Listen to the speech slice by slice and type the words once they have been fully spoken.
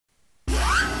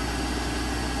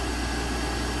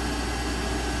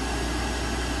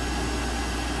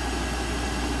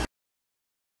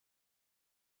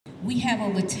We have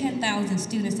over 10,000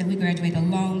 students that we graduate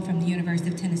alone from the University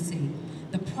of Tennessee.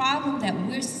 The problem that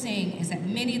we're seeing is that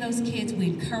many of those kids, we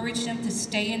encourage them to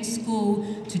stay in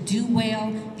school, to do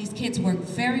well. These kids work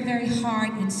very, very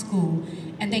hard in school,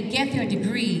 and they get their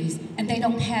degrees, and they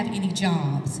don't have any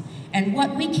jobs. And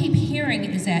what we keep hearing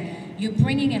is that you're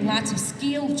bringing in lots of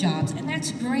skilled jobs, and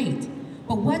that's great.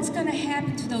 But what's going to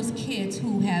happen to those kids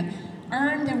who have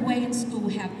earned their way in school,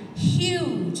 have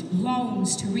huge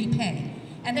loans to repay,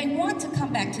 and they want to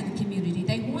come back to the community,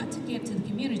 they want to give to the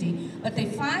community, but they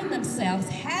find themselves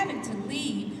having to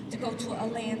leave to go to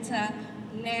Atlanta,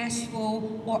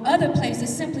 Nashville, or other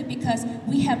places simply because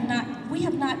we have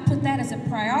not put that as a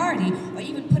priority or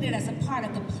even put it as a part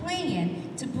of the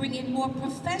plan to bring in more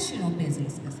professional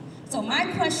businesses. So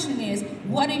my question is,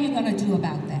 what are you going to do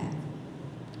about that?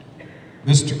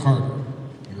 Mr. Carter,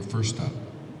 you're first up.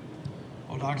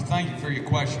 Well, Doctor, thank you for your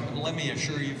question. But let me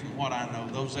assure you from what I know,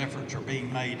 those efforts are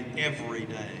being made every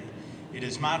day. It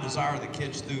is my desire that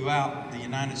kids throughout the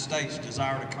United States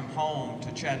desire to come home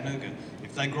to Chattanooga.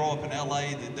 If they grow up in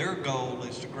LA, that their goal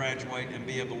is to graduate and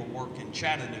be able to work in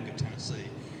Chattanooga, Tennessee.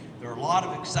 There are a lot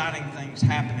of exciting things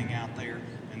happening out there,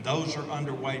 and those are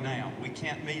underway now. We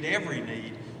can't meet every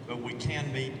need, but we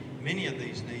can meet many of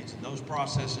these needs, and those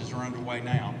processes are underway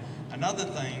now. Another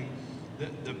thing,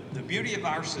 the beauty of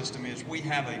our system is we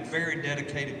have a very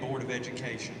dedicated Board of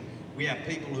Education. We have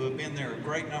people who have been there a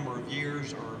great number of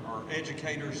years, are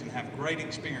educators and have great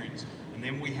experience. And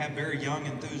then we have very young,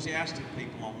 enthusiastic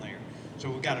people on there. So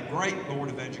we've got a great Board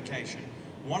of Education.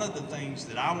 One of the things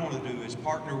that I want to do is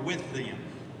partner with them.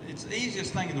 It's the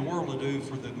easiest thing in the world to do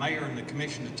for the mayor and the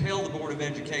commission to tell the Board of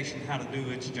Education how to do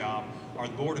its job, or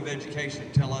the Board of Education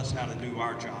to tell us how to do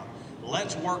our job.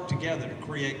 Let's work together to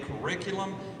create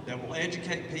curriculum that will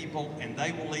educate people, and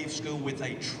they will leave school with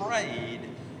a trade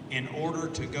in order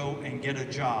to go and get a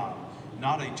job,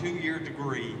 not a 2-year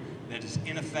degree that is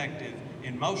ineffective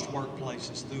in most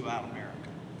workplaces throughout America.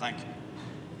 Thank you.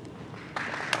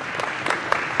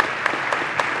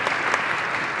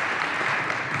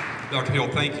 Dr. Hill,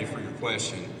 thank you for your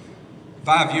question.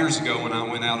 5 years ago when I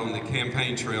went out on the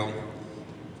campaign trail,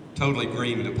 totally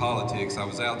green into politics, I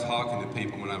was out talking to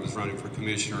people when I was running for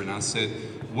commissioner, and I said,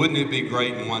 wouldn't it be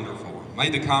great and wonderful? I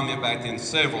made the comment back then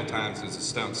several times as a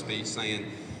stump speech saying,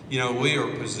 you know, we are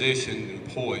positioned and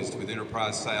poised with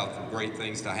Enterprise South for great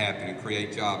things to happen and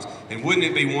create jobs. And wouldn't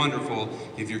it be wonderful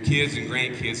if your kids and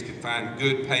grandkids could find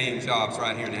good paying jobs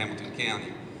right here in Hamilton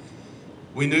County?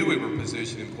 We knew we were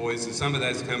positioned and poised, and some of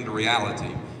that's come to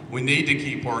reality. We need to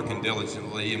keep working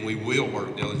diligently, and we will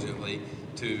work diligently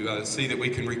to see that we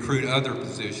can recruit other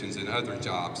positions and other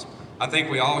jobs. I think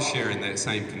we all share in that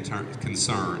same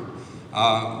concern.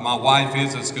 My wife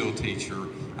is a school teacher.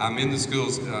 I'm in the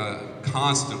schools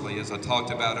constantly, as I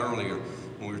talked about earlier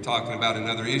when we were talking about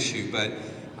another issue, but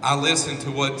I listen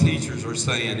to what teachers are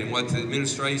saying and what the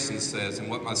administration says and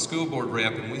what my school board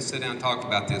rep, and we sit down and talk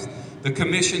about this. The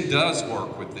commission does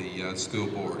work with the school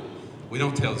board. We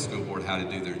don't tell the school board how to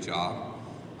do their job.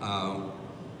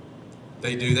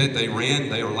 They do that, they ran,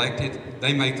 they are elected,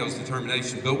 they make those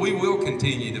determinations. But we will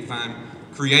continue to find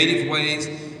creative ways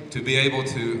to be able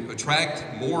to attract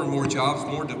more and more jobs,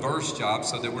 more diverse jobs,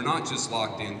 so that we're not just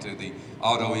locked into the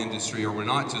auto industry, or we're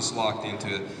not just locked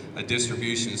into a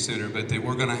distribution center, but that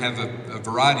we're going to have a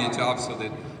variety of jobs so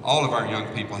that all of our young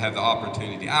people have the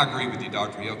opportunity. I agree with you,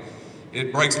 Dr. Hill.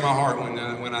 It breaks my heart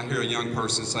when I hear a young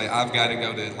person say, I've got to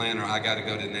go to Atlanta or I got to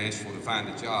go to Nashville to find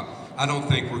a job. I don't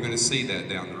think we're going to see that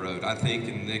down the road. I think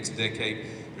in the next decade,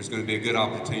 there's going to be a good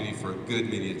opportunity for a good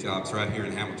many jobs right here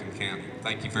in Hamilton County.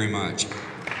 Thank you very much.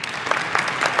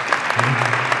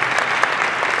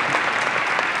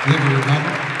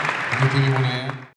 Anything you want to add?